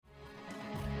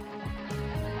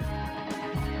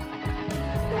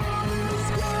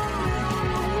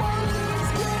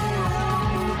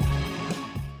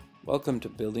Welcome to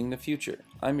Building the Future.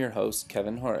 I'm your host,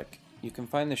 Kevin Horick. You can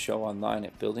find the show online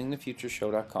at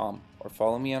buildingthefutureshow.com or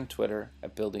follow me on Twitter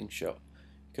at BuildingShow.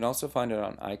 You can also find it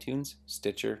on iTunes,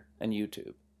 Stitcher, and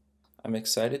YouTube. I'm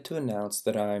excited to announce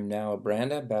that I am now a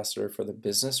brand ambassador for the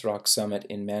Business Rock Summit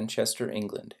in Manchester,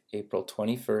 England, April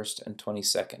 21st and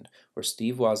 22nd, where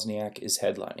Steve Wozniak is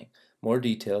headlining. More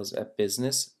details at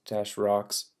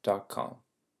business-rocks.com.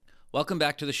 Welcome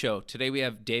back to the show. Today we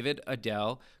have David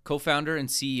Adell, co-founder and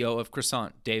CEO of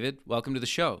Croissant. David, welcome to the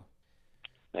show.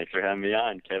 Thanks for having me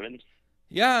on, Kevin.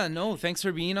 Yeah, no, thanks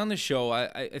for being on the show.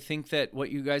 I think that what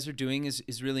you guys are doing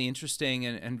is really interesting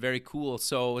and very cool.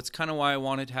 So it's kind of why I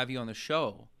wanted to have you on the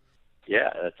show.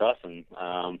 Yeah, that's awesome.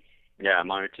 I'm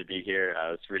honored to be here.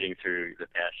 I was reading through the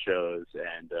past shows,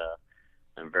 and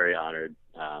I'm very honored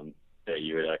that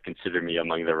you would consider me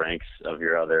among the ranks of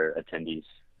your other attendees.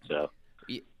 So,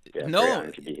 very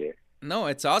honored to be here. No,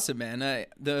 it's awesome, man.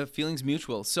 The feeling's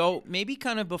mutual. So maybe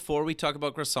kind of before we talk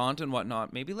about Croissant and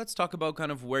whatnot, maybe let's talk about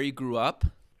kind of where you grew up.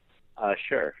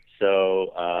 Sure.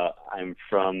 So I'm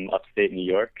from upstate New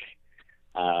York.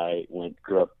 I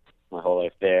grew up my whole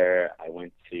life there. I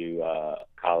went to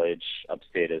college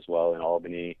upstate as well in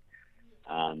Albany.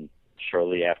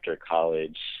 Shortly after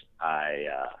college, I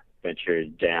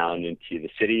ventured down into the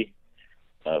city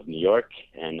of New York,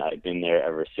 and I've been there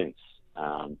ever since.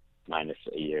 Minus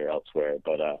a year elsewhere,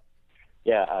 but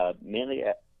mainly.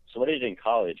 So what I did in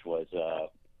college was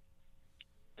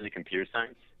really computer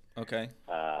science. Okay.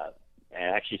 And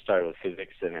I actually started with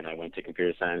physics, and then I went to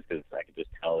computer science because I could just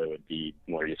tell it would be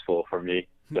more useful for me.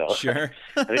 So sure.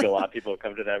 I think a lot of people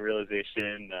come to that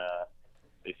realization.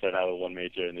 They start out with one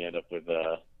major and they end up with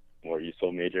a more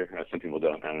useful major. Some people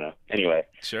don't. I don't know. Anyway.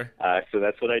 Sure. So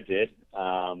that's what I did.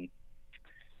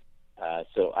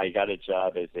 So I got a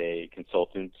job as a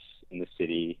consultant in the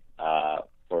city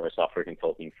for a software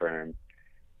consulting firm,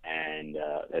 and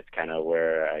that's kind of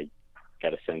where I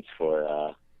got a sense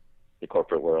for the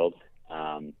corporate world.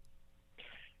 And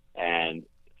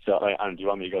so, do you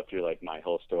want me to go through like my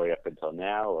whole story up until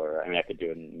now, or I could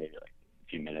do it in maybe like a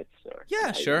few minutes? Or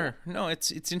yeah, sure. No,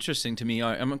 it's interesting to me.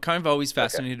 I'm kind of always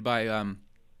fascinated by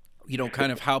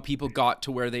kind of how people got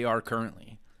to where they are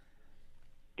currently.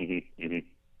 Mm-hmm, mm-hmm.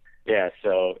 Yeah,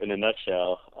 so in a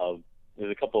nutshell,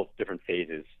 there's a couple of different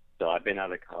phases. So I've been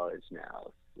out of college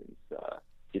now since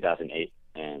 2008,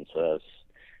 and so that was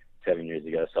 7 years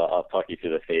ago. So I'll talk you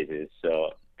through the phases.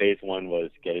 So phase one was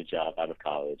get a job out of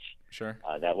college. Sure.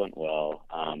 That went well.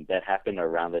 That happened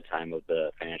around the time of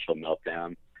the financial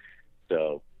meltdown.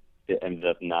 So it ended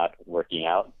up not working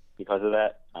out because of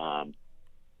that.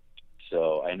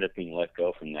 So I ended up being let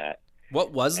go from that.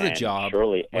 What was the job?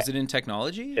 Was it in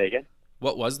technology? Say again?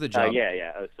 What was the job?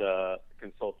 It was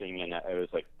consulting, and it was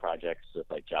like projects with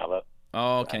like Java.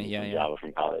 Oh, okay, Java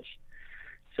from college.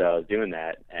 So I was doing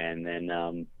that, and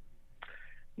then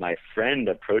my friend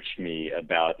approached me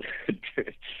about.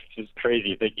 It's just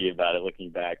crazy thinking about it,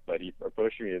 looking back. But he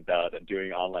approached me about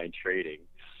doing online trading.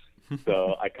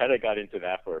 So I kind of got into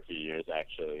that for a few years,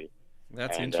 actually.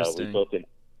 That's interesting. We built a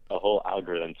whole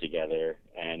algorithm together,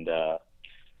 and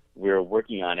we were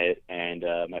working on it, and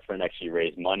my friend actually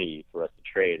raised money for us to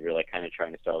trade. We were like kind of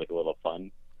trying to start like a little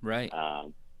fund. Right.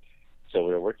 So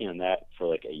we were working on that for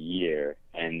like a year,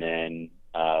 and then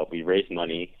we raised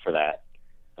money for that,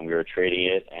 and we were trading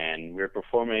it, and we were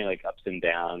performing like ups and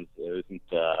downs. It wasn't,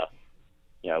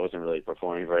 it wasn't really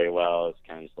performing very well. It was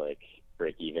kind of just like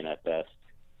break even at best.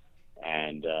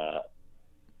 And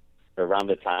around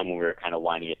the time when we were kind of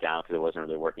winding it down because it wasn't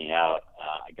really working out,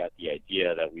 I got the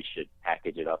idea that we should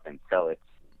package it up and sell it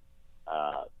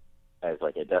as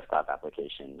like a desktop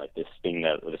application, like this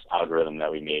algorithm that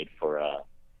we made for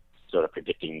sort of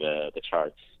predicting the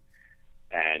charts.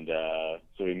 And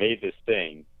so we made this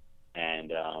thing,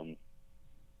 and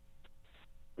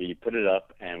we put it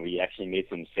up, and we actually made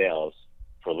some sales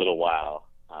for a little while.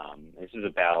 This is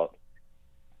about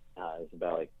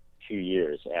like 2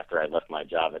 years after I left my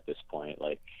job at this point.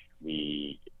 Like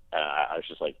I was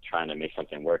just like trying to make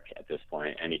something work at this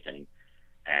point, anything.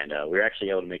 And we were actually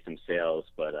able to make some sales,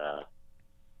 but I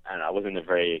don't know, I wasn't a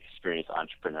very experienced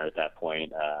entrepreneur at that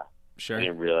point. Sure. I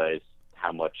didn't realize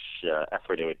how much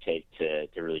effort it would take to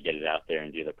really get it out there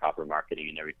and do the proper marketing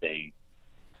and everything.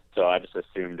 So I just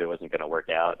assumed it wasn't going to work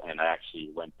out, and I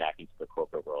actually went back into the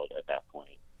corporate world at that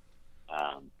point.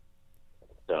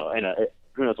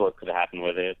 Who knows what could have happened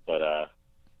with it, but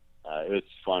it was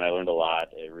fun. I learned a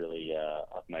lot. It really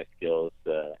upped my skills,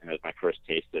 and it was my first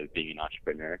taste of being an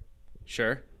entrepreneur.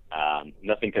 Sure.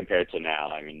 Nothing compared to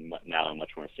now. I mean, now I'm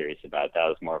much more serious about it. That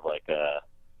was more of like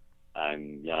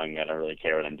I'm young. I don't really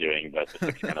care what I'm doing, but this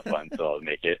looks kind of fun, so I'll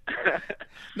make it.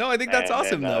 No, I think that's And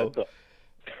awesome then, though.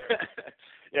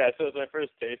 yeah, so it was my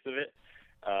first taste of it.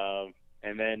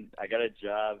 And then I got a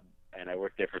job, and I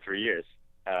worked there for 3 years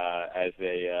as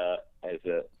a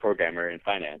programmer in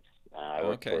finance. I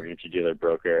worked for Okay. an interdealer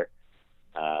broker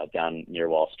down near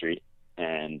Wall Street,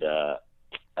 and that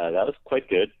was quite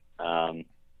good.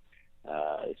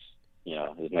 It's,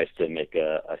 it was nice to make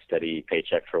a steady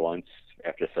paycheck for once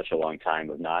after such a long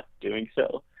time of not doing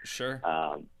so. Sure.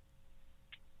 Um,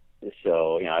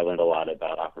 so I learned a lot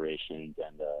about operations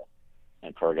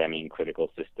and programming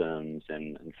critical systems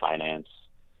and finance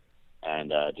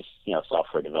and just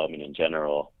software development in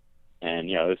general. And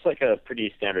it's like a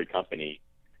pretty standard company.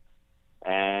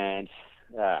 And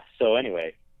so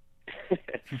anyway, so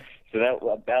that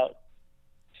about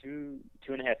 2.5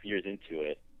 years into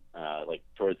it, like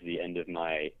towards the end of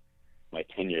my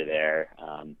tenure there.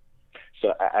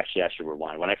 So actually, I should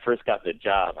rewind. When I first got the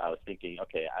job, I was thinking,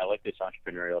 okay, I like this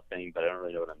entrepreneurial thing, but I don't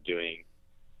really know what I'm doing.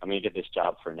 I'm going to get this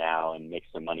job for now and make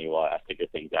some money while I figure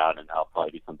things out, and I'll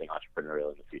probably do something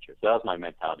entrepreneurial in the future. So that was my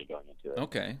mentality going into it.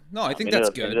 Okay. No, I think It ended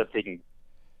that's up ended good. up taking,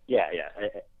 yeah, yeah.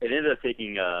 It ended up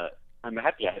taking. I'm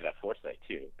happy I had that foresight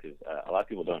too, because a lot of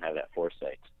people don't have that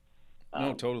foresight.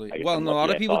 No, totally. I guess Well, I'm and a lot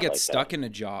lucky of I people thought get like that. stuck in a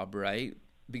job, right?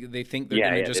 Because they think they're Yeah,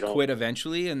 gonna yeah. They just don't. quit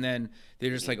eventually, and then they're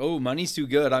just Mhm. like, "Oh, money's too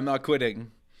good. I'm not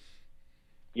quitting."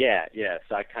 Yeah, yeah.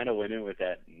 So I kind of went in with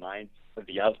that mind,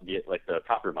 like the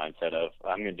proper mindset of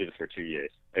I'm going to do this for 2 years.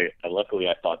 Luckily,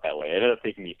 I thought that way. It ended up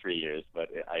taking me 3 years, but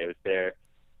I was there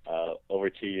over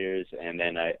 2 years, and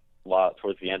then while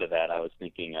towards the end of that, I was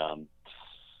thinking.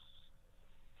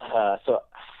 So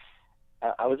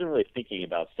I wasn't really thinking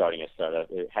about starting a startup.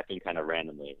 It happened kind of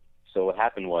randomly. So what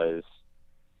happened was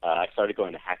I started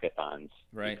going to hackathons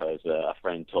Right. because a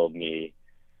friend told me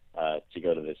to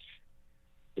go to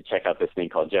check out this thing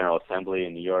called General Assembly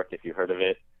in New York, if you heard of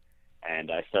it.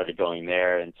 And I started going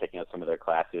there and checking out some of their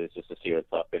classes just to see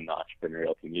what's up in the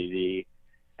entrepreneurial community.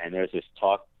 And there was this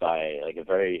talk by like a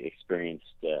very experienced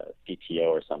CTO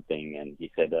or something, and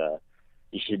he said,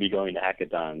 "You should be going to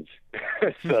hackathons."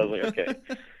 So I was like, "Okay."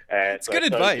 And It's so I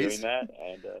good started doing advice. that,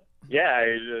 and yeah,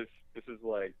 this is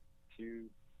like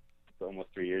almost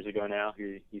 3 years ago now.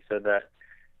 He said that.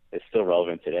 It's still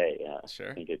relevant today. I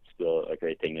Sure. think it's still a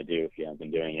great thing to do if you haven't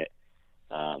been doing it.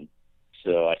 Um,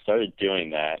 so I started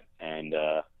doing that, and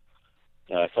I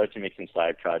started to make some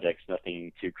side projects,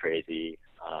 nothing too crazy.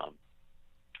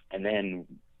 And then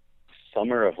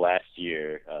summer of last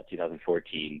year,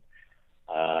 2014,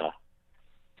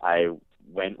 I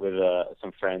went with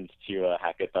some friends to a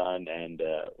hackathon, and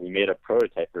we made a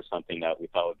prototype for something that we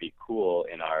thought would be cool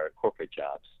in our corporate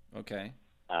jobs. Okay.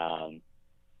 Um,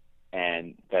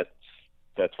 and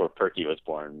that's where Perky was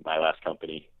born, my last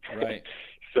company. Right.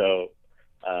 So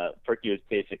Perky was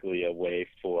basically a way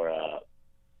for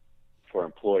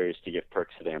employers to give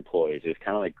perks to their employees. It was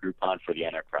kind of like Groupon for the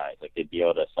enterprise. Like they'd be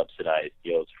able to subsidize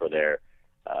deals for their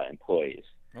employees.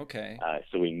 Okay.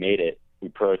 So we made it. We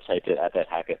prototyped it at that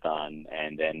hackathon,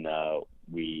 and then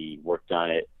we worked on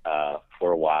it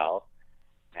for a while.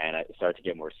 And I started to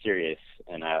get more serious,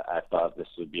 and I thought this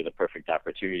would be the perfect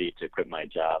opportunity to quit my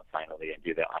job finally and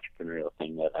do the entrepreneurial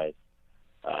thing that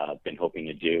I've been hoping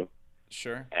to do.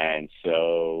 Sure. And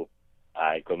so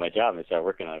I quit my job and started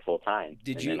working on it full time.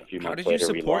 Did And then you? a few How months did you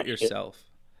later, we support launched it. yourself?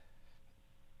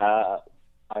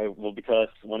 Because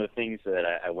one of the things that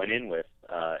I went in with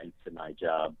into my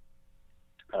job,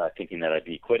 thinking that I'd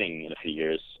be quitting in a few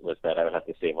years, was that I would have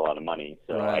to save a lot of money.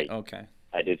 So Right. Okay.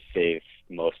 I did save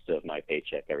most of my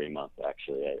paycheck every month.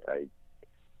 Actually, I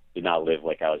did not live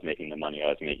like I was making the money I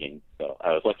was making. So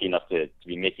I was lucky enough to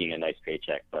be making a nice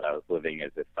paycheck, but I was living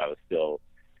as if I was still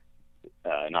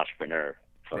an entrepreneur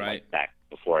from Right. like back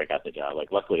before I got the job.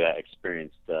 Like luckily that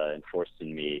experience enforced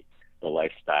in me the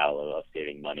lifestyle of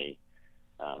saving money.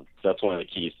 So that's one of the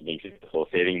keys to being successful: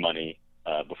 saving money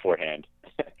beforehand,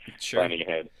 Sure. planning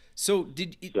ahead. So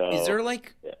is So there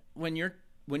like yeah.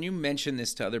 when you mention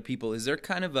this to other people, is there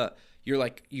kind of a you're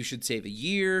like you should save a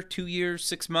year, 2 years,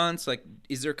 6 months? Like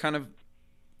is there kind of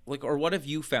like or what have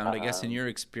you found, I guess, in Um, your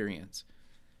experience?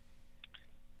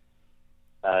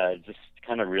 just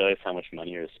kind of realize how much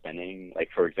money you're spending. Like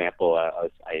for example, I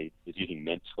was using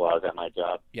Mint while I was at my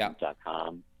job, Yeah.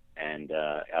 Mint.com, and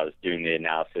I was doing the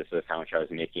analysis of how much I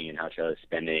was making and how much I was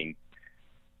spending,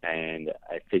 and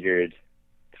I figured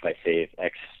if I save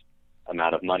X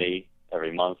amount of money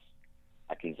every month,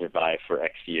 I can survive for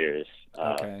X years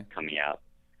Okay. coming out.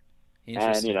 And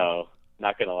Interesting.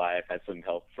 not gonna lie, I've had some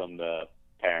help from the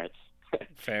parents,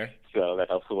 Fair. so that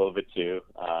helps a little bit too.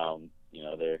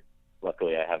 They're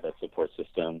luckily I have that support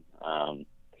system.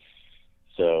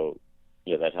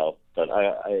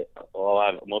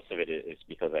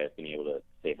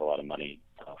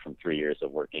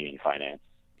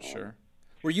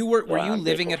 Were you I'm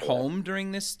living grateful at for that. home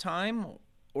during this time,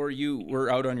 or you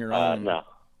were out on your own? No,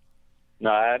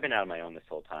 no, I've been out on my own this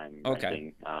whole time Okay.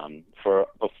 renting.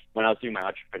 When I was doing my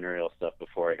entrepreneurial stuff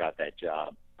before I got that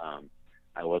job,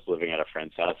 I was living at a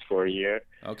friend's house for a year,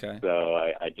 Okay. so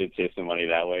I did save some money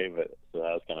that way. But so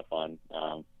that was kind of fun.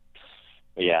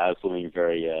 But yeah, I was living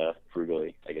very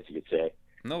frugally, I guess you could say.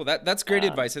 No, that's great Um,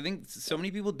 advice. I think so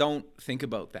many people don't think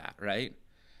about that, right?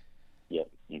 yeah.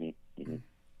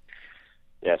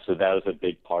 Yeah, so that was a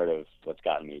big part of what's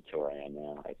gotten me to where I am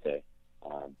now, I'd say.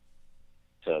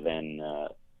 So then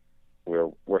we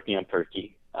were working on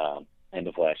Perky end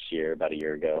of last year, about a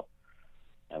year ago,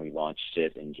 and we launched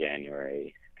it in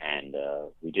January. And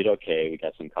we did okay. We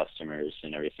got some customers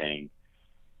and everything.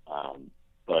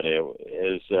 But it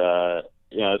was,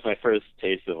 it's my first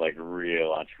taste of like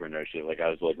real entrepreneurship. Like I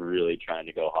was like really trying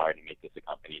to go hard and make this a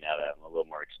company now that I'm a little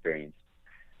more experienced.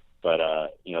 But,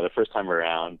 the first time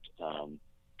around,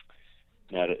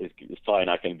 now, it's probably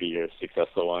not going to be your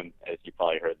successful one, as you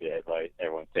probably heard the advice.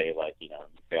 Everyone say, like, you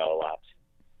fail a lot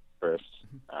first.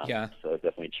 Yeah. So it's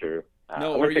definitely true.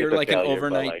 No, I or wouldn't say you're it's a like an failure, but,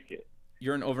 overnight. like,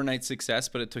 You're an overnight success,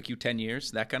 but it took you 10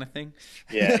 years. That kind of thing.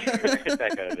 yeah,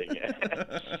 that kind of thing.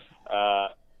 Yeah.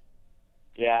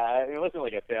 Yeah, it wasn't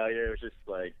like a failure. It was just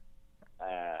like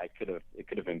it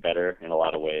could have been better in a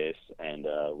lot of ways, and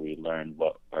we learned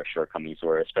what our shortcomings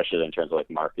were, especially in terms of like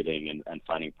marketing and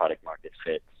finding product market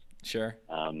fit. Sure.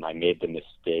 I made the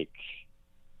mistake.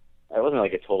 It wasn't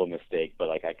like a total mistake, but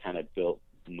like I kind of built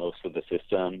most of the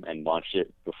system and launched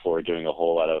it before doing a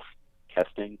whole lot of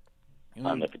testing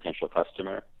on the potential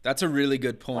customer. That's a really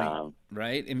good point,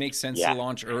 right? It makes sense to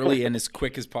launch early and as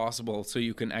quick as possible so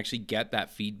you can actually get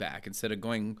that feedback instead of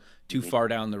going too far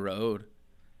down the road.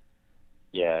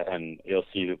 Yeah, and you'll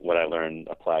see what I learned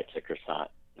apply to Croissant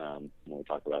when we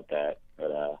talk about that.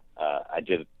 But I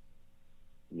did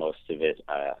most of it.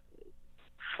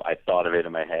 I thought of it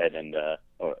in my head, I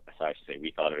should say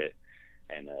we thought of it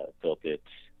and built it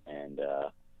and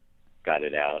got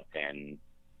it out. And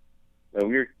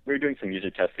we were doing some user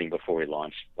testing before we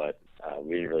launched, but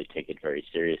we didn't really take it very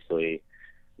seriously.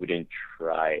 We didn't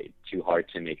try too hard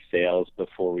to make sales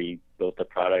before we built the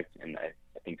product, and I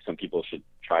think some people should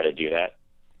try to do that.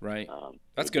 Right.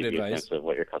 That's good advice. A sense of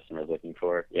what your customer is looking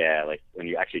for. Yeah, like when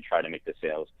you actually try to make the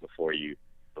sales before you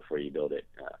build it,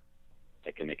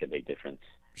 it can make a big difference.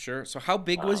 Sure. So how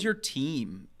big was your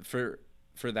team for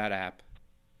that app?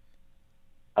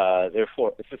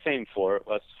 It's the same for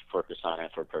us, for Croissant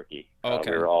and for Perky.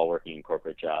 Okay. We were all working in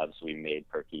corporate jobs. We made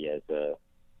Perky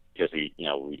because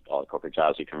all corporate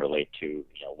jobs we can relate to,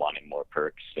 wanting more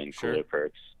perks and cooler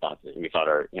perks. We thought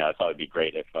I thought it'd be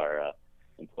great if our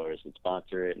employers would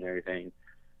sponsor it and everything.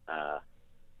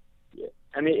 Yeah.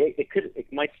 I mean,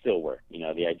 it might still work.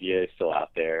 The idea is still out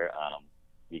there.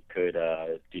 We could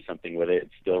do something with it.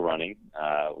 It's still running.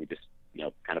 We just,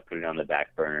 kind of put it on the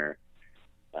back burner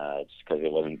just because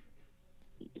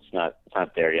it's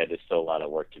not there yet. There's still a lot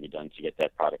of work to be done to get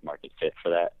that product market fit for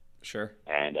that. Sure.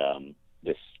 And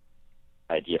this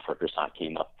idea for Croissant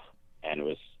came up, and it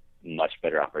was a much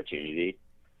better opportunity.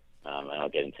 And I'll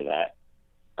get into that.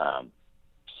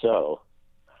 So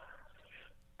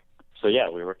yeah,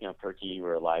 we were working on Perky. We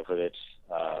were live with it.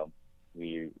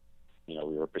 We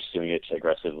were pursuing it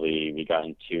aggressively. We got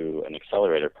into an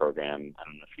accelerator program. I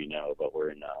don't know if you know, but we're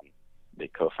in the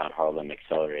Co-Found Harlem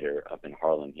Accelerator up in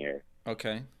Harlem here.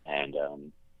 Okay. And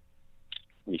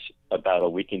about a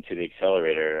week into the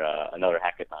accelerator, another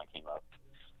hackathon came up,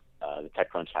 the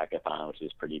TechCrunch hackathon, which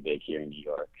is pretty big here in New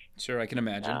York. Sure, I can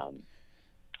imagine.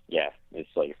 Yeah, it's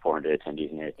like 400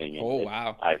 attendees and everything. Oh,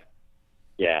 wow. I've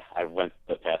went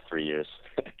the past 3 years.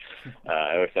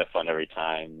 I always have fun every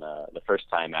time. The first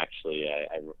time, actually,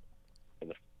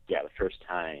 the first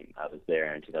time I was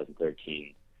there in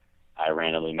 2013, I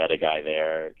randomly met a guy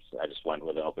there. I just went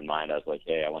with an open mind. I was like,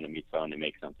 hey, I want to meet someone and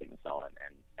make something with someone.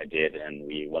 And I did, and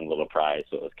we won a little prize,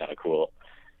 so it was kind of cool.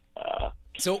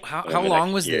 So how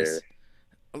long was this?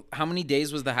 How many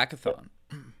days was the hackathon?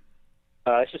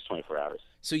 It's just 24 hours.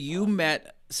 So you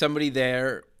met somebody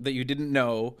there that you didn't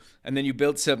know, and then you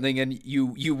built something, and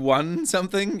you won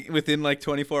something within like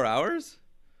 24 hours?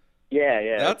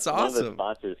 Yeah. That's awesome. One of the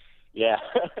sponsors, yeah.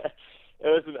 It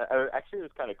was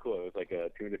kind of cool. It was like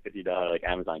a $250 like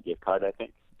Amazon gift card, I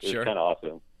think. It was kind of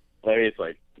awesome. I mean, it's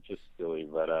just silly,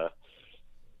 but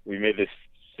we made this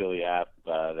silly app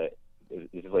that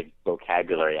is like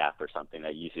vocabulary app or something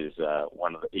that uses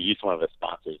one of the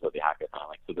sponsors of the hackathon.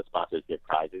 Like, so the sponsors get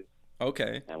prizes.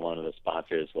 Okay. And one of the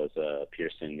sponsors was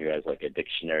Pearson, who has like a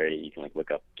dictionary. You can like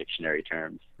look up dictionary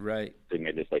terms. Right. So they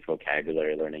made this like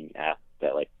vocabulary learning app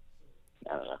that like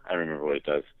I don't know. I don't remember what it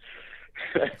does.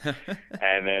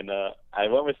 And then I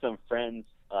went with some friends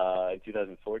in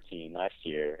 2014 last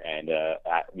year, and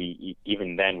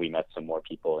even then we met some more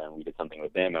people and we did something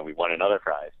with them and we won another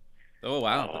prize. Oh,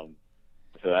 wow.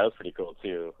 So that was pretty cool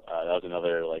too. That was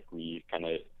another, like, we kind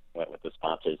of went with the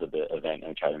sponsors of the event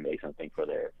and tried to make something for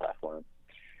their platform.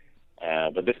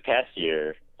 But this past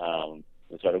year,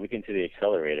 we started looking to the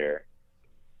accelerator,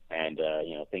 and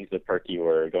things with Perky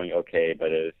were going okay,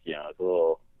 but it was, it was a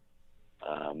little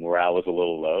morale was a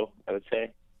little low, I would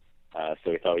say.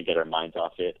 So we thought we'd get our minds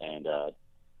off it and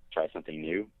try something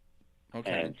new.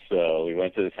 Okay. And so we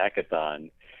went to this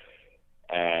hackathon,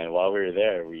 and while we were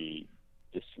there, we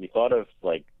thought of,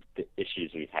 like, the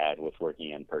issues we've had with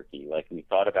working on Perky. Like, we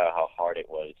thought about how hard it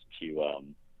was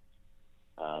to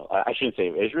I shouldn't say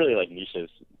it was really like Nisha's,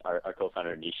 our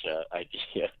co-founder Nisha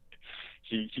idea.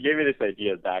 She gave me this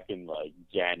idea back in, like,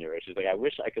 January. She's like, I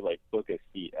wish I could, like, book a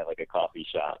seat at, like, a coffee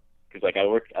shop, because, like,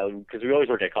 because we always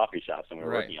work at coffee shops when we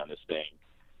were working on this thing,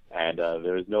 and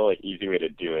there was no, like, easy way to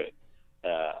do it.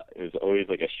 It was always,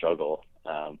 like, a struggle,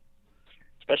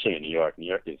 especially in New York. New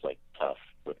York is, like, tough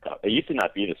with coffee. It used to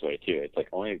not be this way too. It's like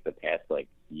only the past, like,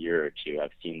 year or two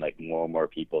I've seen, like, more and more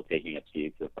people taking up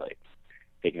seats with, like,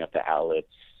 picking up the outlets.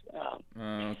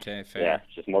 Okay, fair. Yeah,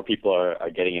 just more people are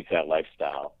getting into that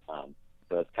lifestyle.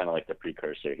 So that's kind of like the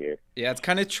precursor here. Yeah, it's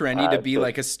kind of trendy to be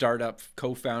like a startup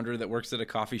co-founder that works at a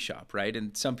coffee shop, right?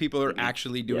 And some people are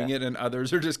actually doing it, and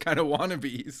others are just kind of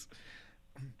wannabes.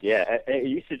 Yeah, it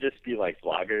used to just be like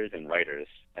bloggers and writers,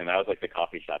 and that was like the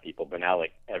coffee shop people. But now,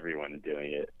 like, everyone's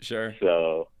doing it. Sure.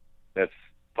 So that's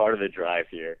part of the drive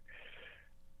here.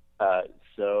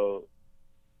 So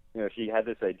she had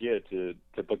this idea to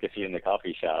book a seat in the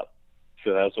coffee shop.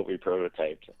 So that was what we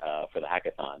prototyped for the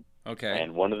hackathon. Okay.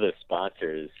 And one of the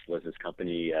sponsors was this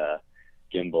company,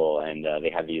 Gimbal, and they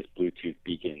had these Bluetooth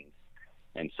beacons.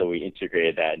 And so we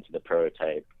integrated that into the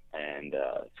prototype. And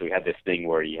so we had this thing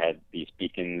where you had these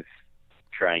beacons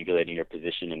triangulating your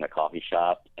position in a coffee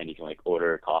shop, and you can, like,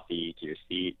 order coffee to your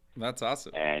seat. That's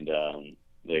awesome. And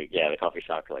the coffee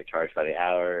shop could, like, charge by the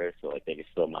hour, so, like, they can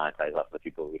still monetize off the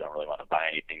people who don't really want to buy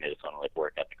anything. They just want to, like,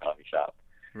 work at the coffee shop.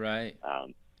 Right.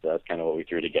 So that's kind of what we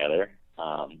threw together.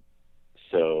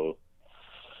 So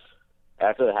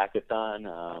after the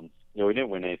hackathon, we didn't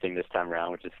win anything this time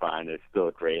around, which is fine. It's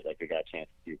still great. Like, we got a chance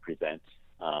to present.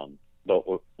 But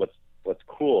what's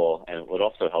cool, and what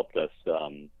also helped us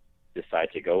decide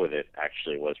to go with it,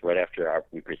 actually, was right after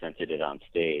we presented it on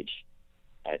stage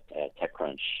at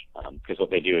TechCrunch, because what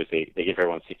they do is they give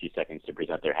everyone 60 seconds to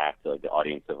present their hack to, like, the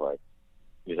audience of, like,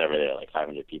 who's ever there, like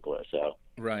 500 people or so.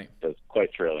 Right. So it's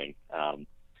quite thrilling.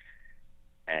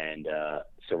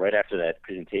 So right after that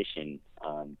presentation,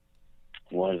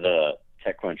 one of the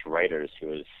TechCrunch writers who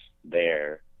was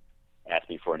there asked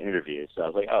me for an interview. So I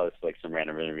was like, oh, it's like some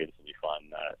random interview. This will be fun.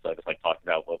 So I just, like, talked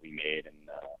about what we made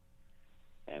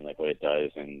and like what it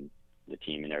does and the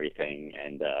team and everything.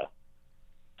 And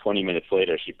 20 minutes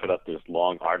later, she put up this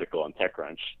long article on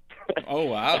TechCrunch. Oh,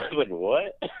 wow. I was like,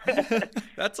 what?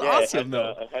 That's awesome,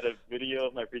 though. I had a video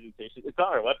of my presentation. It's on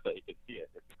our website. You can see it.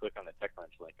 If you click on the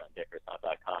TechCrunch link on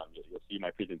dickerson.com, you'll see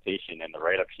my presentation and the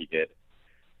write-up she did.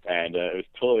 And it was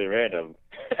totally random.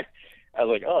 I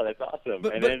was like, oh, that's awesome.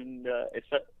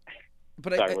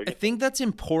 But I think that's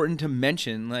important to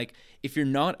mention. Like, if you're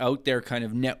not out there kind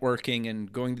of networking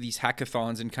and going to these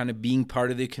hackathons and kind of being part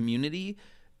of the community,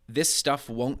 this stuff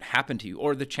won't happen to you,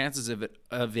 or the chances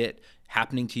of it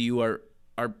happening to you are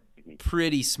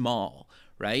pretty small,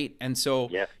 right? And so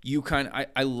you kind of,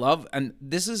 I love, and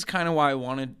this is kind of why I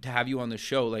wanted to have you on the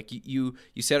show. Like, you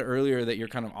said earlier that you're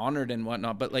kind of honored and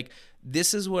whatnot, but, like,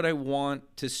 this is what I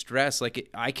want to stress. Like,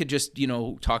 I could just,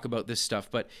 talk about this stuff,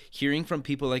 but hearing from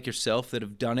people like yourself that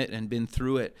have done it and been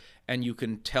through it, and you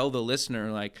can tell the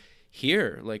listener, like,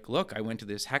 here, like, look, I went to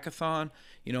this hackathon,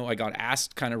 I got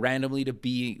asked kind of randomly to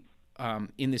be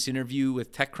in this interview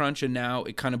with TechCrunch, and now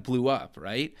it kind of blew up,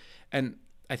 right? And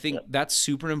I think that's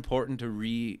super important to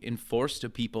reinforce to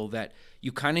people, that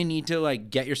you kind of need to, like,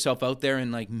 get yourself out there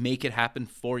and, like, make it happen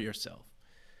for yourself.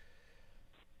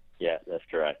 Yeah, that's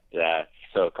correct.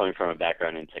 So coming from a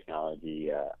background in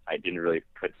technology, I didn't really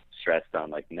put stress on,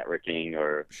 like, networking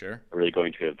or really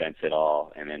going to events at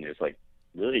all. And then it was, like,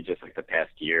 really just, like, the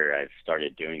past year I've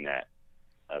started doing that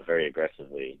very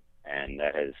aggressively, and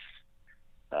that has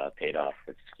paid off.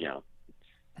 It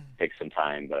takes some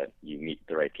time, but you meet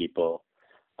the right people.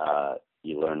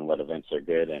 You learn what events are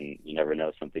good, and you never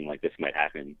know, something like this might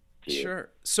happen to you. Sure.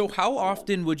 So how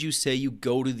often would you say you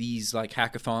go to these, like,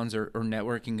 hackathons or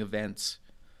networking events?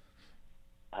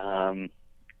 I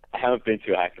haven't been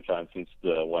to a hackathon since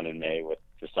the one in May with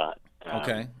Prasant.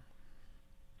 Okay.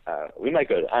 we might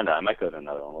go. I don't know. I might go to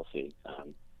another one. We'll see.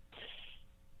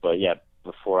 But yeah,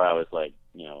 before I was like,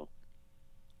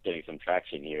 getting some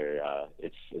traction here,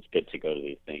 it's good to go to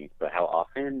these things. But how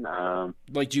often?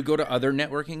 Like, do you go to other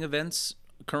networking events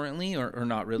currently, or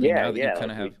not really? Yeah, Now that yeah. you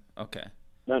kind of Like have, okay,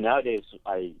 no, nowadays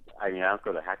I mean I don't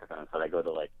go to hackathons, but I go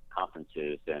to like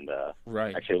conferences and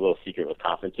right. actually a little secret with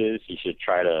conferences. You should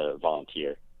try to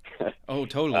volunteer. Oh,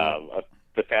 totally.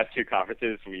 The past two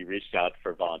conferences, we reached out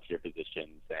for volunteer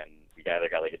positions, and we either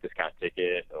got like a discount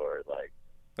ticket or like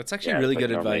That's actually really like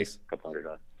good advice. a couple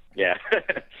 $100. Yeah,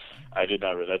 I did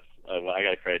not. That's I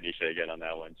got to credit Nisha again on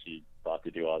that one. She thought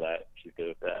to do all that. She's good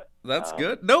with that. That's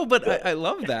good. No, but I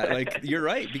love that. Like, you're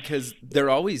right, because they're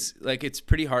always like, it's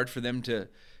pretty hard for them to,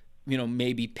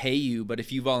 maybe pay you, but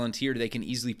if you volunteer, they can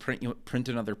easily print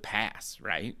another pass,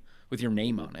 right, with your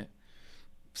name on it.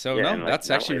 So Yeah, no, and, like, that's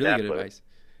not actually only really that, good but advice.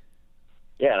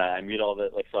 Yeah, and I meet all the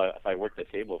like. So if I work the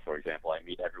table, for example, I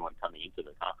meet everyone coming into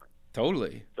the conference.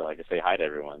 Totally. So I can say hi to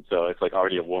everyone. So it's like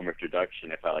already a warm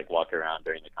introduction if I like walk around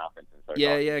during the conference and start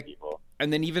talking to people.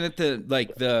 And then even at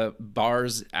the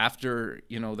bars after,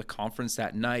 the conference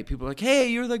that night, people are like, "Hey,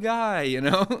 you're the guy,"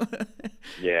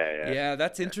 Yeah,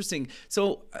 that's interesting.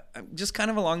 So just kind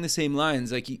of along the same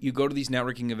lines, like you go to these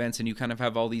networking events and you kind of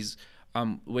have all these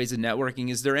ways of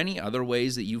networking. Is there any other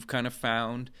ways that you've kind of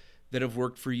found that have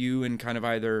worked for you in kind of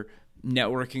either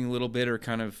networking a little bit or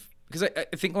kind of, because I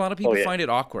think a lot of people find it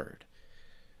awkward.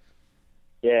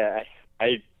 Yeah,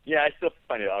 I still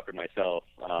find it awkward myself.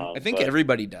 I think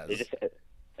everybody does.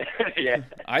 Yeah,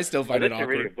 I still find it awkward. I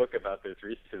was reading a book about this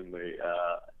recently.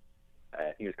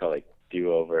 I think it's called like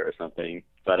Do Over or something.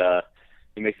 But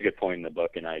he makes a good point in the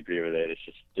book, and I agree with it. It's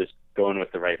just going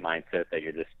with the right mindset that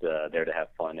you're just there to have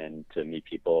fun and to meet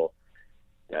people.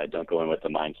 Don't go in with the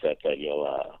mindset that you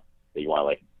want to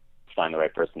like find the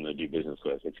right person to do business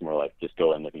with. It's more like just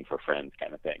go in looking for friends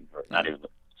kind of thing, or not even.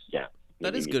 Yeah,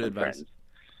 that is good advice. Friends.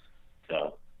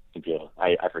 So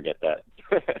I forget that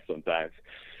sometimes.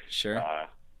 Sure.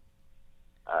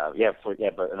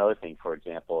 But another thing, for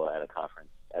example, at a conference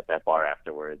at that bar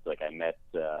afterwards, like I met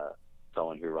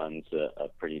someone who runs a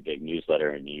pretty big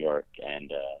newsletter in New York,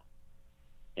 and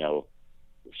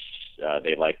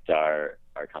they liked our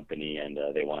company, and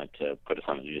they wanted to put us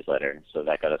on the newsletter. So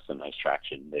that got us some nice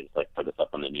traction. They just like put us up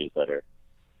on the newsletter.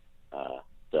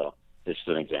 So this is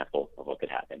an example of what could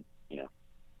happen.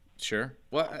 Sure.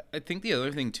 Well, I think the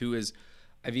other thing too is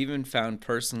I've even found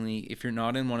personally, if you're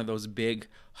not in one of those big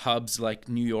hubs like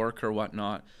New York or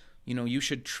whatnot, you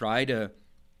should try to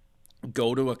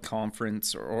go to a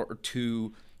conference or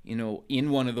two,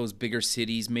 in one of those bigger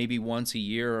cities, maybe once a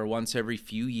year or once every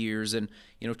few years, and,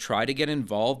 try to get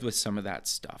involved with some of that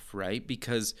stuff, right?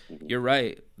 Because you're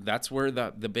right, that's where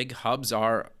the big hubs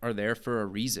are there for a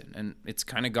reason. And it's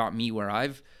kind of got me where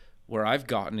I've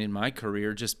gotten in my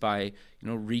career just by,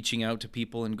 reaching out to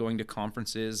people and going to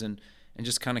conferences and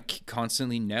just kind of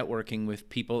constantly networking with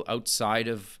people outside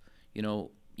of,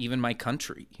 even my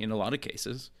country in a lot of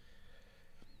cases.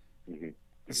 Mm-hmm.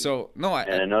 So, no, and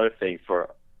another thing sorry,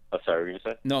 what were you going to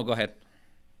say? No, go ahead.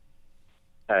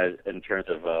 In terms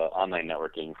of online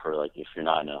networking for like if you're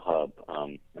not in a hub,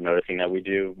 another thing that we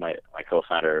do, my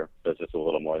co-founder does this a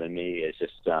little more than me, is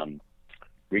just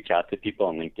reach out to people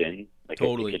on LinkedIn. Like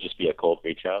totally. It could just be a cold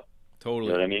reach out.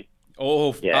 Totally. You know what I mean?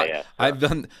 Oh, yeah. I've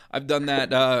done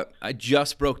that. I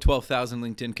just broke 12,000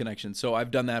 LinkedIn connections, so I've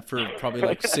done that for probably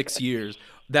like 6 years.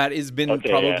 That has been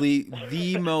probably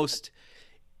the most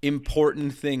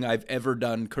important thing I've ever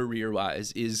done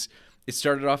career-wise. Is it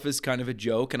started off as kind of a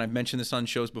joke, and I've mentioned this on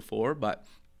shows before, but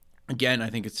again, I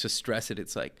think it's to stress it.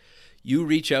 It's like you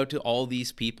reach out to all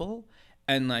these people,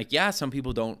 and like, yeah, some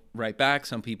people don't write back.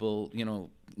 Some people,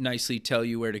 nicely tell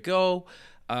you where to go.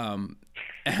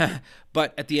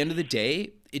 But at the end of the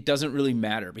day, it doesn't really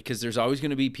matter, because there's always going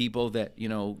to be people that,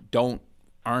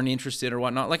 aren't interested or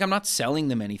whatnot. Like, I'm not selling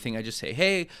them anything. I just say,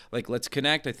 hey, like, let's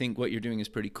connect. I think what you're doing is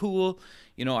pretty cool.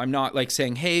 I'm not like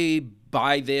saying, hey,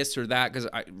 buy this or that, because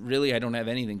I don't have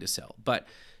anything to sell. But,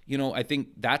 I think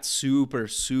that's super,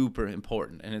 super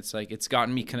important. And it's like, it's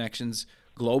gotten me connections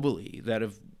globally that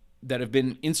have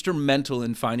been instrumental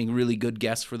in finding really good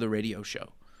guests for the radio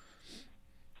show.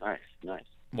 Nice.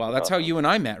 Well, that's how you and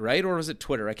I met, right? Or was it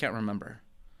Twitter? I can't remember.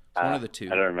 It's one of the two.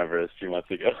 I don't remember. It was a few months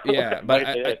ago. Yeah, but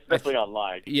especially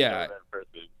online. Yeah. In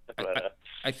person. But,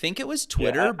 I think it was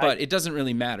Twitter, but it doesn't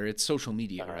really matter. It's social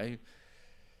media, right?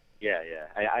 Yeah.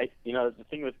 I the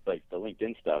thing with like the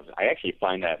LinkedIn stuff, I actually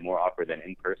find that more awkward than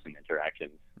in-person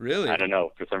interactions. Really? I don't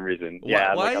know, for some reason.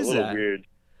 Why like is a little that? weird.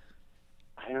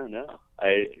 I don't know.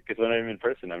 Because when I'm in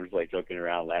person, I'm just like joking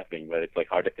around, laughing, but it's like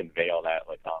hard to convey all that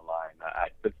like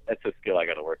online. That's a skill I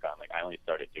got to work on. Like I only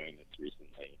started doing this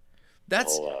recently. The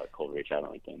That's whole cold reach out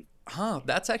on LinkedIn.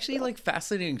 That's actually So like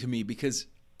fascinating to me because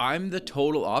I'm the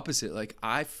total opposite. Like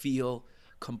I feel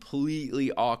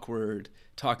completely awkward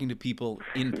talking to people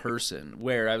in person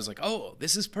where I was like, "Oh,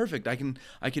 this is perfect. I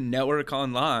can network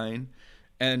online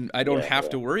and I don't yeah, have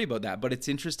yeah, to worry about that." But it's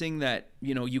interesting that,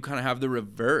 you kind of have the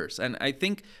reverse. And I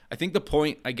think the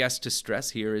point I guess to stress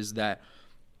here is that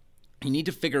you need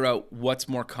to figure out what's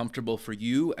more comfortable for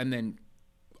you, and then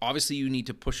obviously you need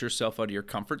to push yourself out of your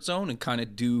comfort zone and kind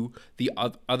of do the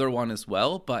other one as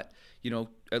well, but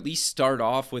at least start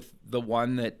off with the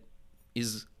one that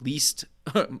is least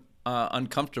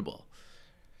uncomfortable.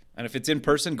 And if it's in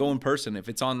person, go in person. If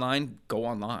it's online, go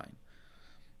online,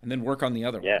 and then work on the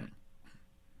other yeah, one.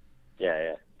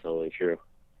 yeah. Totally true.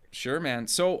 Sure, man.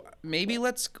 So maybe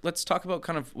let's talk about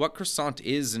kind of what Croissant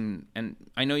is, and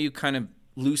I know you kind of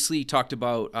loosely talked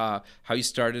about how you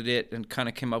started it and kind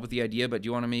of came up with the idea, but do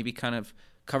you want to maybe kind of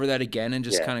cover that again and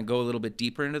just Yeah, kind of go a little bit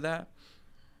deeper into that?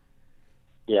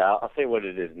 yeah. I'll say what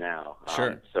it is now.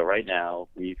 Sure. So right now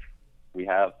we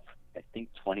have I think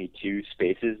 22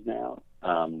 spaces now.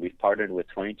 We've partnered with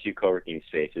 22 co-working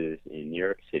spaces in New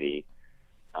York City.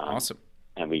 Awesome.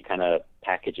 And we kind of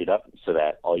package it up so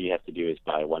that all you have to do is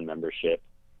buy one membership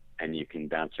and you can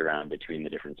bounce around between the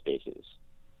different spaces.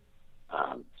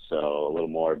 So a little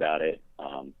more about it.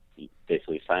 You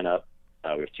basically sign up.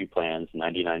 We have two plans,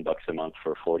 $99 a month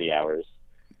for 40 hours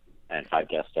and 5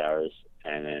 guest hours,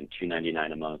 and then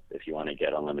 $299 a month if you want to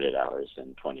get unlimited hours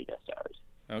and 20 guest hours.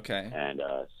 Okay. And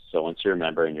so once you're a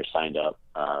member and you're signed up,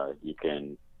 you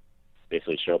can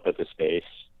basically show up at the space,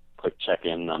 click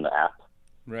check-in on the app,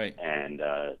 Right. and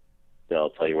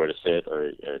they'll tell you where to sit,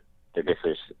 or they're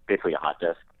basically a hot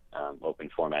desk, open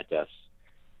format desk.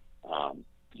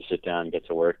 You sit down, get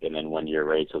to work, and then when you're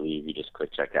ready to leave, you just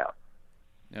click check out.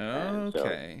 And so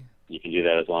Okay. you can do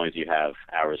that as long as you have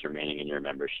hours remaining in your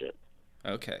membership.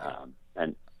 Okay.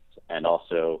 And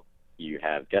also you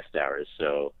have guest hours,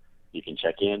 so you can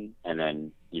check in, and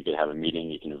then you can have a meeting.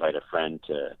 You can invite a friend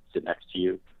to sit next to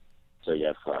you, so you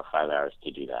have 5 hours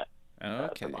to do that.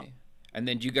 Per month. Okay. And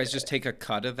then do you guys just take a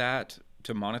cut of that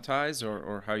to monetize,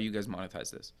 or how do you guys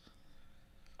monetize this?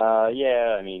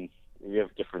 Yeah, I mean, we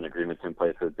have different agreements in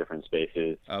place with different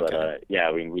spaces, Okay. but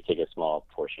yeah, we take a small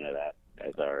portion of that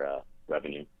as our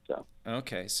revenue. So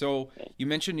Okay. So you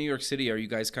mentioned New York City. Are you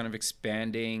guys kind of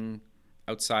expanding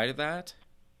outside of that?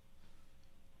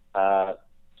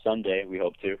 someday we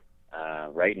hope to.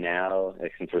 Right now,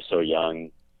 since we're so young,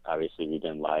 obviously we've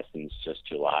been live since just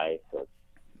July, so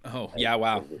Oh, yeah,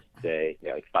 wow. this day,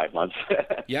 yeah, like 5 months.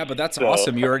 Yeah, but that's So,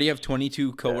 awesome. You already have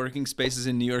 22 co-working spaces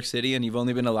in New York City, and you've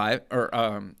only been live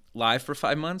for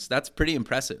 5 months. That's pretty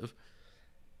impressive.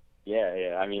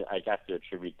 yeah. I mean, I have to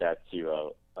attribute that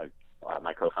to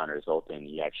my co-founder Zoltan.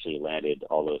 He actually landed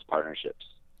all those partnerships.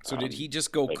 So did he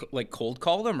just go like- cold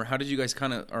call them, or how did you guys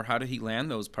or how did he land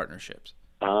those partnerships?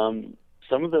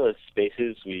 Some of the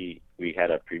spaces we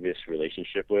had a previous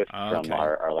relationship with from Okay.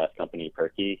 our last company,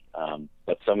 Perky,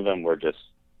 but some of them were just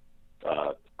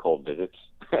cold visits.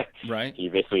 Right. He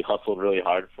basically hustled really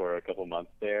hard for a couple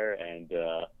months there, and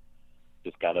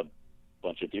just got a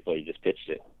bunch of people. He just pitched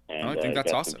it, and I think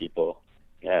that's got awesome. some people.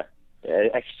 Yeah.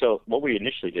 Actually, so what we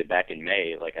initially did back in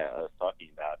May, like I was talking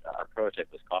about, our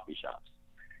prototype was coffee shops.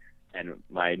 And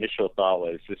my initial thought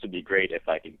was this would be great if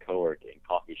I could co-work in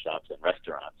coffee shops and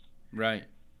restaurants. Right.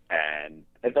 And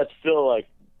that's still like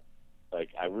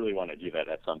I really want to do that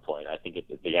at some point. I think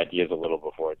the idea is a little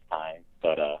before its time,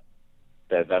 but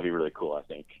that'd be really cool, I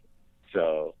think.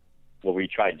 So what we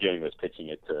tried doing was pitching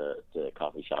it to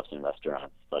coffee shops and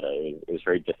restaurants, but it was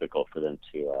very difficult for them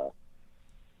to.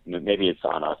 Maybe it's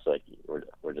on us, like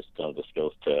we're just don't have the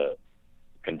skills to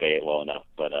convey it well enough,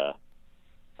 but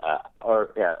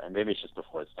and maybe it's just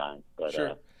before its time. But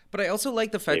Sure. But I also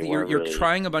like the fact they that you're weren't really-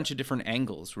 trying a bunch of different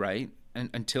angles, right? And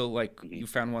until like Mhm. you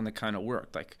found one that kind of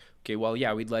worked. Like, okay, well,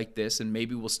 yeah, we'd like this, and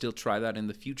maybe we'll still try that in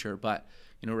the future. But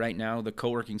right now the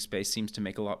co-working space seems to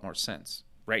make a lot more sense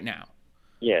right now.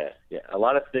 Yeah. A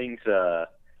lot of things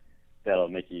that'll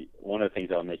make you. One of the things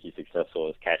that'll make you successful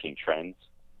is catching trends.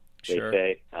 They Sure.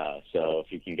 say. So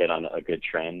if you can get on a good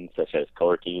trend, such as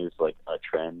co-working is like a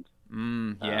trend.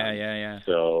 Yeah.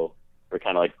 So we're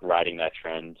kind of like riding that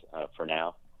trend for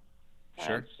now.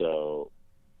 Sure. So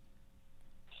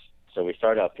we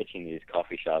started out pitching these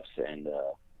coffee shops and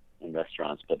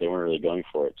restaurants, but they weren't really going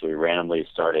for it. So we randomly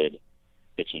started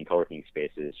pitching co-working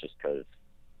spaces just because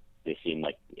they seemed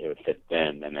like it would fit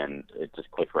them, and then it just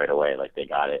clicked right away. Like they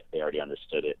got it, they already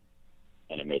understood it,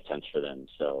 and it made sense for them.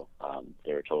 So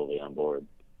they were totally on board.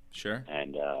 Sure.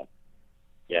 And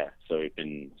so we've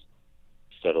been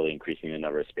steadily increasing the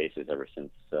number of spaces ever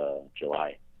since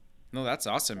July. No, that's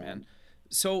awesome, man.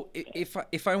 So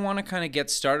if I want to kind of get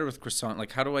started with Croissant,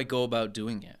 like how do I go about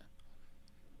doing it?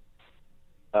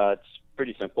 It's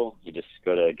pretty simple. You just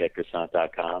go to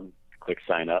getcroissant.com, click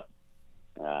sign up,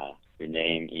 your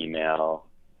name, email,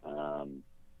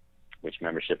 which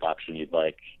membership option you'd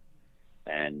like,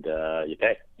 and you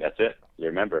pay. That's it.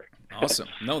 You're a member. Awesome.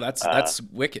 No, that's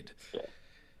wicked. Yeah.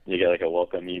 You get like a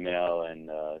welcome email and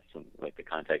some like the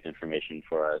contact information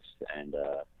for us, and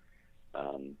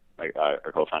like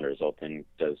our co-founder Zoltan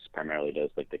primarily does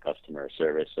like the customer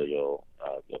service, so you'll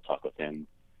talk with him.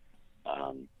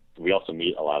 We also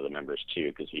meet a lot of the members too,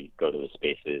 because we go to the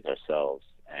spaces ourselves,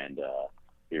 and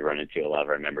we run into a lot of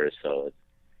our members. So it's,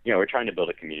 we're trying to build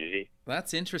a community.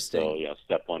 That's interesting. So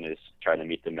step one is try to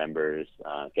meet the members,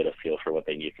 get a feel for what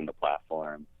they need from the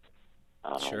platform.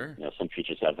 Sure. Some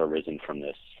features have arisen from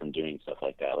doing stuff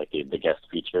like that, like the guest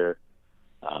feature.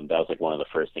 That was like one of the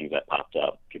first things that popped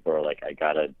up. People are like, I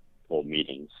gotta hold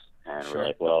meetings, and Sure. we're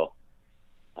like, well,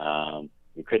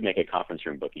 we could make a conference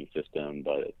room booking system,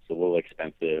 but it's a little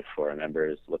expensive for our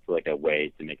members. Looks like a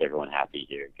way to make everyone happy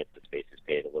here, get the spaces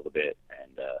paid a little bit, and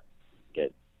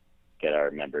get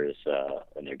our members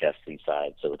and their guests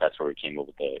inside. So that's where we came up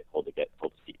with the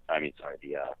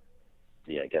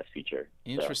guest feature.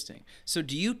 Interesting. So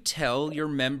do you tell your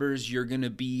members you're going to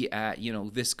be at,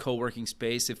 this co-working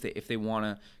space if they want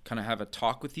to kind of have a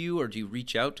talk with you, or do you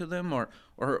reach out to them, or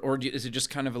is it just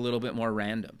kind of a little bit more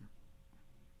random?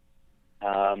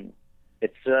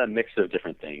 It's a mix of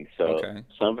different things. So Okay.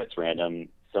 Some of it's random.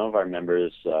 Some of our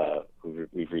members who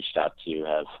we've reached out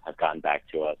to have gotten back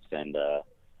to us, and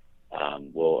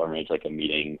we'll arrange like a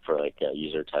meeting for like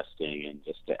user testing and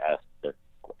just to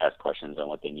ask questions on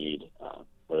what they need.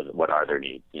 What are their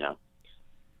needs?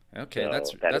 Okay,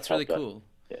 So that's really helped us. cool.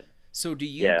 Yeah. So do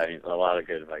you? Yeah, a lot of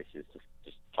good advice is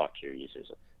just talk to your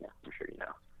users. Yeah, I'm sure you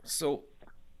know. So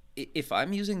if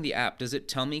I'm using the app, does it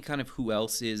tell me kind of who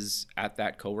else is at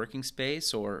that co-working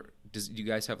space, or do you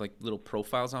guys have like little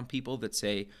profiles on people that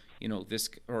say, this,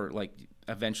 or like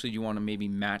eventually you want to maybe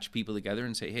match people together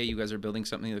and say, hey, you guys are building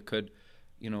something that could,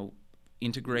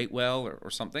 integrate well or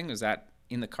something? Is that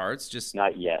in the cards? Just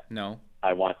Not yet. No.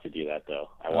 I want to do that though.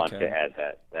 I want to add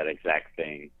that exact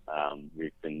thing.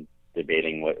 We've been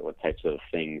debating what types of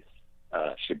things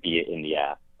should be in the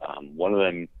app. One of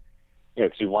them,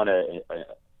 because we want to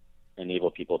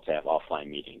enable people to have offline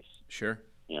meetings. Sure.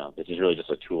 This is really just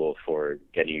a tool for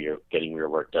getting your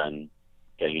work done,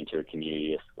 getting into a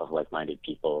community of like-minded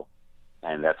people,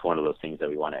 and that's one of those things that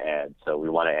we want to add. So we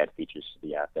want to add features to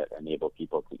the app that enable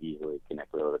people to easily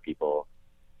connect with other people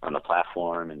on the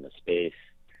platform and the space.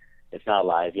 It's not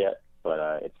live yet,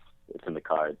 but it's in the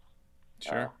cards.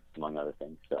 Sure. Among other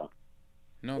things. So.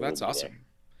 No, that's awesome.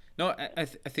 No, I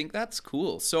think that's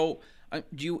cool. So,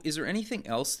 is there anything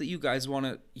else that you guys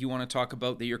want to talk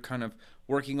about that you're kind of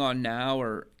working on now,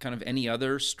 or kind of any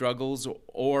other struggles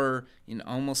or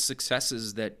almost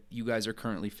successes that you guys are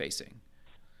currently facing?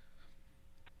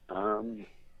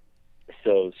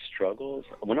 So struggles.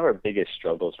 One of our biggest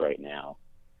struggles right now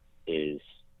is,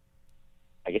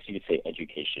 I guess you could say,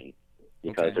 education,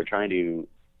 because they're trying to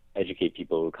educate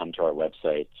people who come to our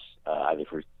websites, either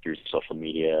through social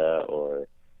media or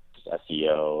just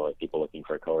SEO, like people looking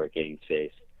for a co-working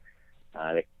space.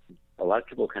 A lot of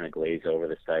people kind of glaze over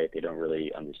the site. They don't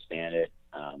really understand it.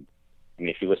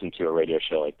 If you listen to a radio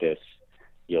show like this,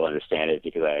 you'll understand it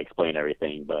because I explain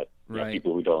everything. But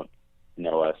people who don't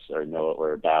know us or know what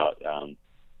we're about,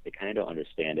 they kind of don't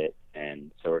understand it.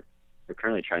 And so we're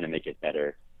currently trying to make it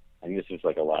better. I think this is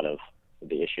like a lot of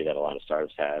the issue that a lot of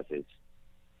startups have is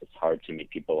it's hard to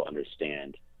make people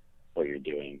understand what you're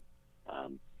doing.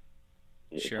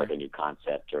 It's like a new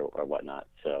concept or whatnot.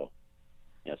 So,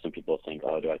 some people think,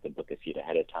 oh, do I have to book a seat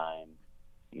ahead of time?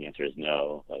 And the answer is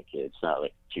no. Like, it's not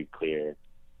like too clear.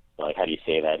 But, like, how do you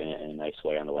say that in a nice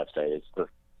way on the website? It's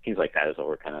things like that is what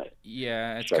we're kind of.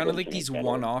 Yeah, it's kind of like these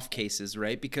one-off cases,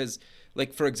 right? Because,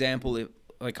 like, for example,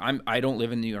 I don't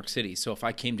live in New York City, so if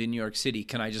I came to New York City,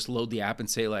 can I just load the app and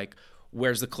say, like,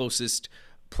 where's the closest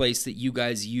place that you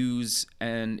guys use,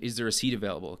 and is there a seat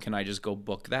available? Can I just go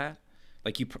book that?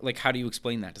 Like how do you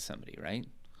explain that to somebody, right?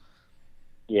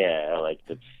 Yeah,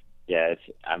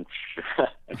 I'm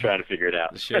I'm trying to figure it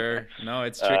out. Sure. No,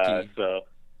 it's tricky. So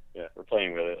we're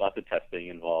playing with it. Lots of testing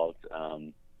involved,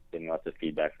 getting lots of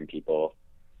feedback from people.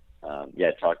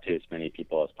 Talk to as many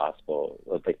people as possible,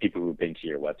 like people who've been to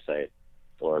your website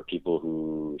or people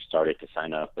who started to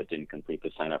sign up but didn't complete the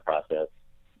sign up process.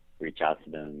 Reach out to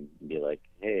them and be like,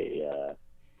 hey,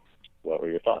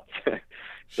 your thoughts?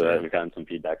 So Sure. we've gotten some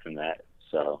feedback from that.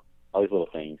 So all these little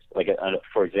things, like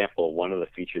for example, one of the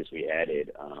features we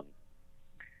added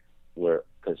were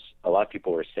because a lot of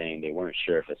people were saying they weren't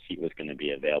sure if a seat was going to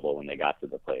be available when they got to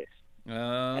the place.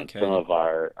 And Okay. some of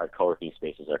our co-working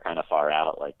spaces are kind of far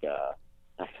out, like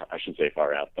I shouldn't say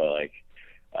far out, but like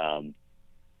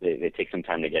they take some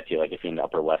time to get to. Like if you're in the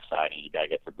Upper West Side and you got to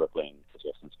get to Brooklyn because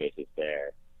you have some spaces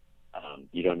there,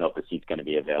 you don't know if the seat's going to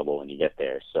be available when you get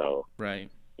there. So, Right.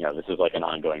 this is like an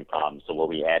ongoing problem. So what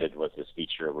we added was this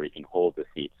feature where you can hold the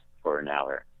seats for an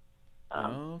hour.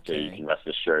 So you can rest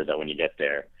assured that when you get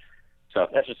there. So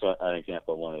that's just an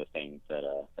example of one of the things that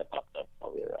popped up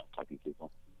while we were talking to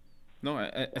people. No,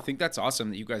 I think that's awesome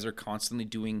that you guys are constantly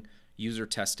doing user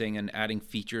testing and adding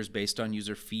features based on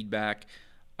user feedback.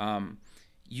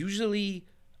 Usually,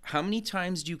 how many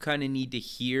times do you kind of need to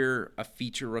hear a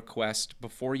feature request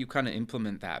before you kind of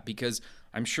implement that? Because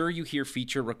I'm sure you hear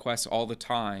feature requests all the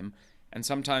time, and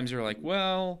sometimes you're like,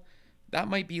 well, that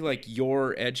might be like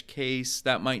your edge case.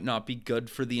 That might not be good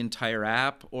for the entire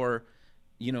app, or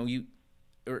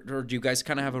or do you guys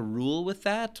kind of have a rule with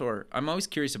that? Or I'm always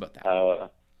curious about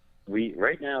that.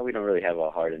 Right now we don't really have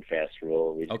a hard and fast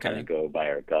rule. We just kind of go by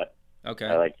our gut. Okay.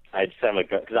 I just have a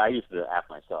gut because I use the app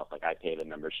myself. Like I pay the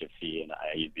membership fee and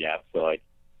I use the app. So like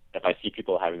if I see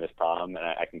people having this problem and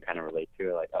I can kind of relate to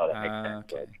it, like that makes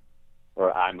sense. Okay. Like,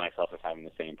 or I myself is having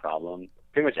the same problem.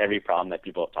 Pretty much every problem that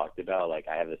people have talked about, like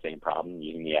I have the same problem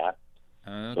using the app.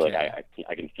 Okay. So like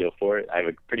I can feel for it. I have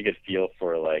a pretty good feel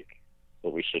for like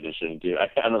what we should and shouldn't do. I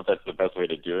don't know if that's the best way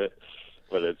to do it,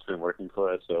 but it's been working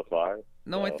for us so far.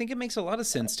 No, so, I think it makes a lot of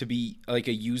sense to be like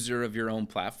a user of your own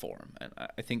platform, and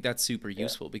I think that's super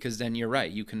useful because then you're right.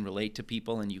 You can relate to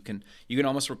people, and you can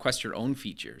almost request your own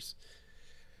features.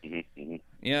 Mm-hmm.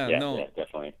 Yeah,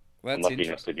 definitely. That's I'm lucky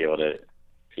enough to be able to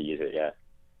use it. Yeah,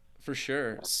 for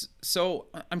sure. So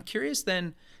I'm curious.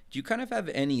 Then, do you kind of have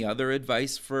any other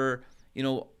advice for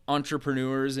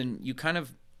entrepreneurs, and you kind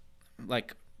of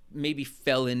like maybe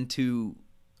fell into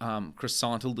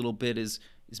Croissant a little bit is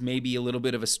maybe a little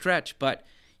bit of a stretch, but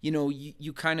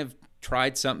you kind of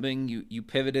tried something, you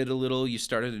pivoted a little, you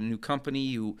started a new company,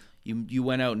 you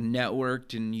went out and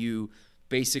networked, and you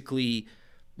basically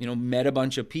met a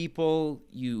bunch of people.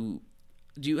 Do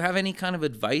you have any kind of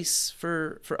advice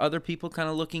for other people kind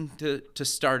of looking to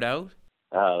start out?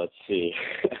 Let's see.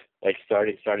 Like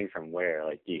starting from where?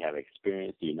 Like, do you have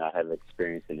experience? Do you not have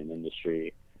experience in an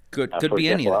industry? Could for be example,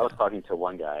 any of that. I was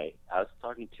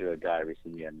talking to a guy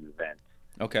recently at an event.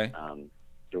 Okay.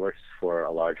 He works for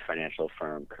a large financial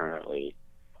firm currently,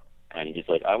 and he's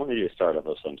like, I want to do a startup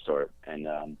of some sort.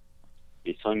 And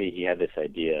he's telling me he had this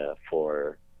idea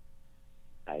for,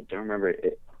 I don't remember,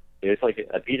 it was like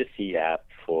a B2C app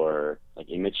for like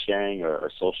image sharing or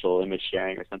social image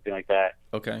sharing or something like that.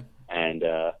 Okay. And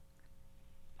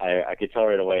I could tell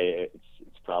right away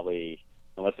it's probably,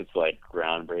 unless it's like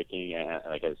groundbreaking and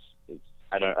like it's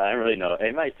I don't really know.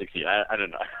 It might succeed. I don't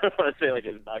know. I don't want to say like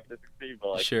it's not going to succeed, but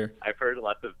like Sure. I've heard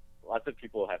lots of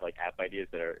people have like app ideas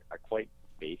that are quite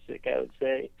basic. I would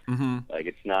say. Mm-hmm. Like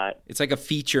it's not. It's like a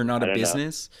feature, not a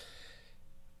business.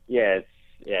 Yeah,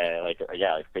 like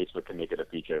Facebook can make it a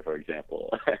feature, for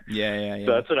example. Yeah.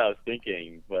 So that's what I was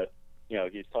thinking. But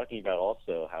he's talking about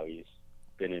also how he's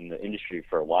been in the industry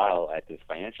for a while at this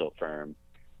financial firm,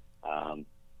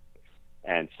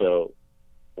 and so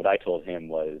what I told him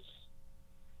was,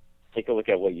 take a look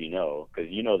at what you know,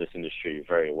 because you know this industry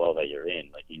very well that you're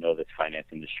in. Like, this finance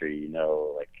industry,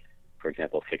 like, for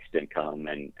example, fixed income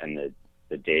and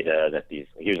the data that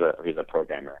he's a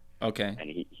programmer. Okay.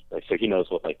 And so he knows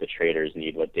what like the traders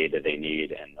need, what data they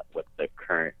need, and what the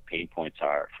current pain points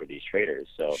are for these traders.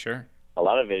 So sure. A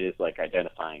lot of it is like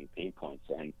identifying pain points.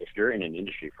 And if you're in an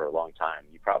industry for a long time,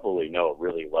 you probably know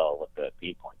really well what the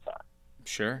pain points are.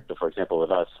 Sure. So, for example,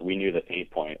 with us, we knew the pain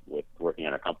point with working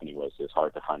on our company was it's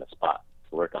hard to find a spot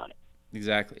to work on it.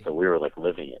 Exactly. So we were like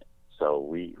living it. So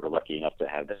we were lucky enough to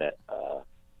have that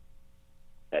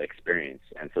experience.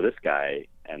 And so this guy,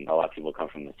 and a lot of people come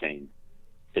from the same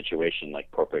situation, like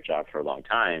corporate job for a long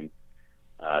time.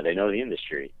 They know the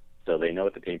industry, so they know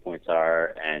what the pain points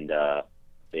are, and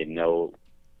they know.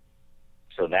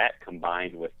 So that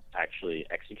combined with actually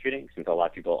executing, since a lot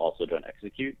of people also don't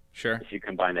execute. Sure. If you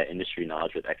combine that industry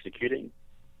knowledge with executing,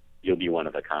 you'll be one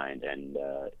of a kind, and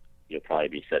you'll probably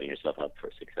be setting yourself up for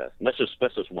success. And that's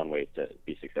just one way to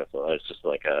be successful. It's just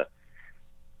like a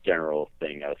general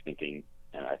thing I was thinking,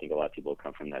 and I think a lot of people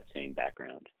come from that same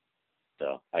background.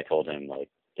 So I told him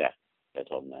I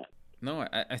told him that. No,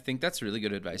 I think that's really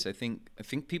good advice. I think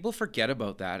people forget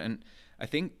about that, and I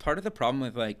think part of the problem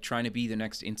with like trying to be the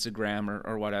next Instagram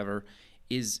or whatever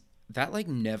is that like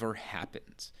never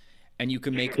happens. And you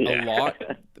can make a lot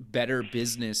better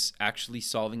business actually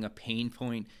solving a pain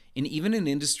point in even an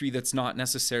industry that's not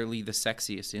necessarily the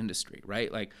sexiest industry,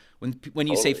 right? Like when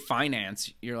you say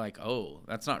finance, you're like, oh,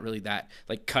 that's not really that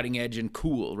like cutting edge and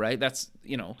cool, right? That's,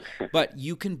 but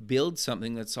you can build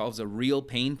something that solves a real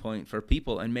pain point for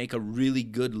people and make a really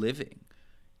good living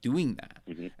doing that.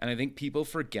 Mm-hmm. And I think people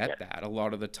forget that a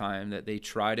lot of the time, that they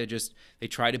try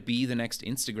to be the next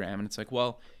Instagram. And it's like,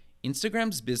 well,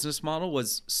 Instagram's business model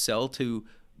was sell to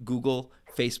Google,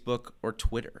 Facebook, or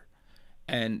Twitter.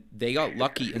 And they got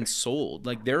lucky and sold.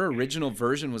 Like their original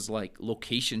version was like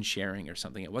location sharing or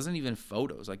something. It wasn't even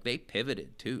photos. Like they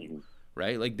pivoted too,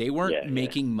 right? Like they weren't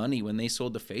making money when they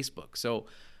sold to Facebook. So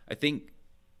I think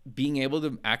being able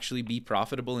to actually be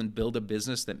profitable and build a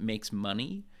business that makes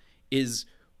money is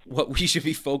what we should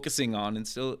be focusing on. And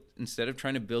still, instead of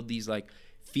trying to build these like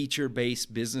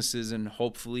feature-based businesses and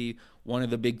hopefully one of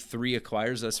the big three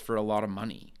acquires us for a lot of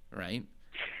money, right?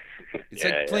 It's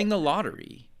like playing the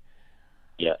lottery.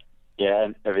 Yeah,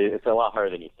 and I mean, it's a lot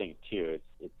harder than you think too.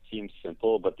 It seems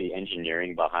simple, but the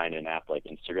engineering behind an app like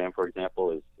Instagram, for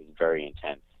example, is very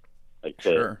intense. Like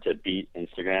to beat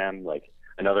Instagram, like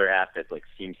another app that like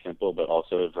seems simple but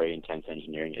also very intense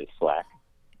engineering is Slack.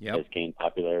 Has gained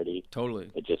popularity. Totally.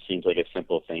 It just seems like a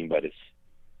simple thing, but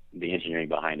the engineering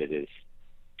behind it is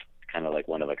kind of like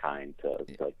one of a kind. So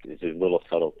it's like there's these little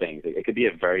subtle things. It could be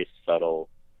a very subtle,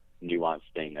 nuanced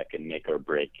thing that can make or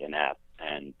break an app.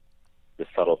 And the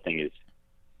subtle thing is,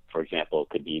 for example,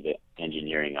 could be the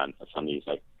engineering on some of these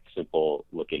like simple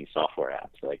looking software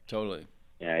apps. Like totally.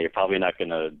 Yeah, you're probably not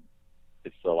gonna.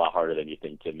 It's a lot harder than you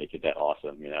think to make it that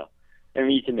awesome. I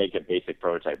mean, you can make a basic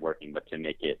prototype working, but to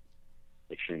make it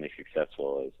extremely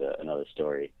successful is another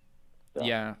story. So.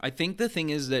 Yeah, I think the thing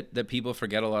is that people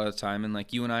forget a lot of the time, and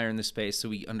like you and I are in the space, so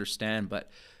we understand,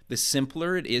 but the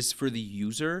simpler it is for the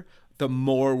user, the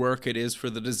more work it is for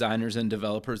the designers and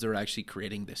developers that are actually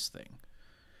creating this thing.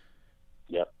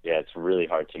 Yep. Yeah, it's really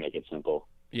hard to make it simple.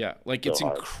 Yeah, like it's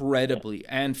incredibly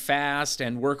and fast,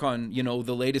 and work on,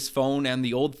 the latest phone and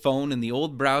the old phone and the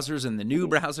old browsers and the new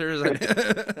browsers.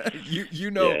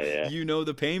 you know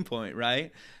the pain point,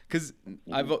 right? Because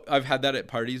I've had that at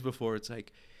parties before. It's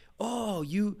like, oh,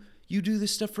 you do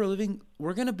this stuff for a living.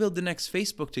 We're going to build the next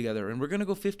Facebook together, and we're going to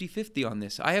go 50-50 on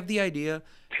this. I have the idea.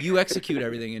 You execute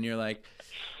everything. And you're like,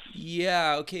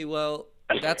 yeah, okay, well,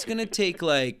 that's going to take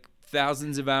like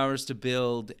thousands of hours to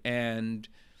build. And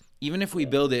even if we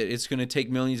build it, it's going to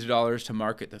take millions of dollars to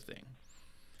market the thing.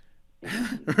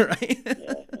 Right?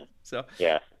 So,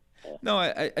 no,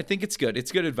 I think it's good.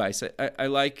 It's good advice. I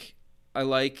like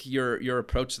your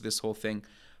approach to this whole thing.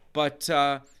 But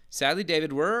sadly,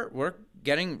 David, we're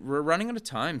running out of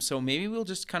time. So maybe we'll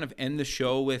just kind of end the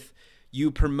show with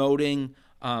you promoting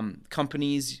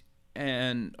companies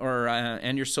and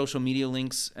your social media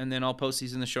links, and then I'll post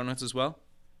these in the show notes as well.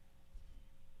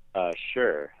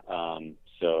 Sure.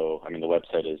 So, I mean, the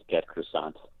website is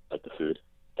getcroissant, like the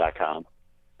food.com.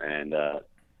 And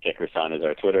Get Croissant is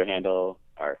our Twitter handle,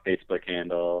 our Facebook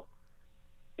handle,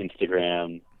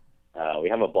 Instagram. We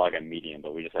have a blog on Medium,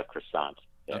 but we just have croissant.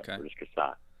 Yeah, okay. We're just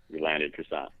croissant. We landed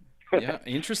croissant. Yeah,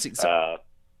 interesting. So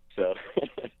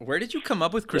where did you come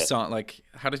up with croissant? Yeah. Like,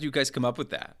 how did you guys come up with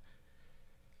that?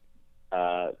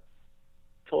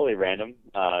 Totally random.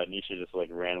 Nisha just like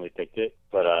randomly picked it,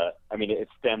 but I mean, it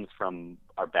stems from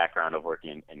our background of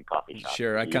working in coffee shops.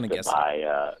 Sure, I kind of guessed.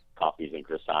 Buy coffees and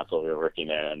croissants while we were working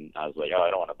there, and I was like, oh, I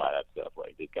don't want to buy that stuff.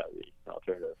 Like, it's got to be an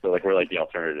alternative. So like, we're like the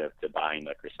alternative to buying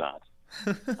the croissants.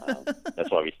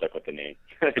 That's why we stuck with the name.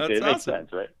 It awesome. Makes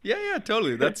sense, right? Yeah,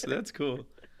 totally. That's cool.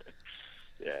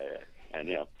 Yeah, and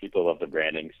people love the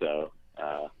branding, so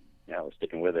we're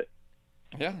sticking with it.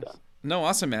 Yeah. So. No,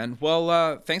 awesome, man.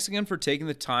 Well, thanks again for taking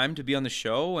the time to be on the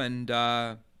show, and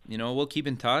we'll keep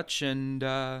in touch, and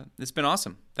it's been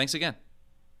awesome. Thanks again.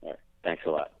 All right. Thanks a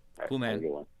lot. All cool, right. man. Have a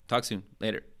good one. Talk soon.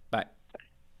 Later. Bye.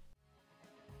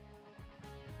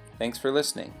 Thanks for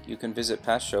listening. You can visit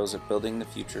past shows at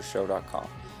buildingthefutureshow.com.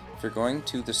 If you're going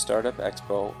to the Startup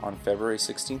Expo on February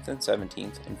 16th and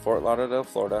 17th in Fort Lauderdale,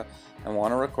 Florida, and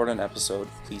want to record an episode,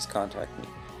 please contact me.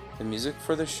 The music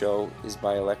for the show is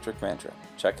by Electric Mantra.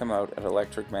 Check them out at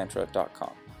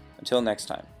electricmantra.com. Until next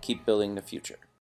time, keep building the future.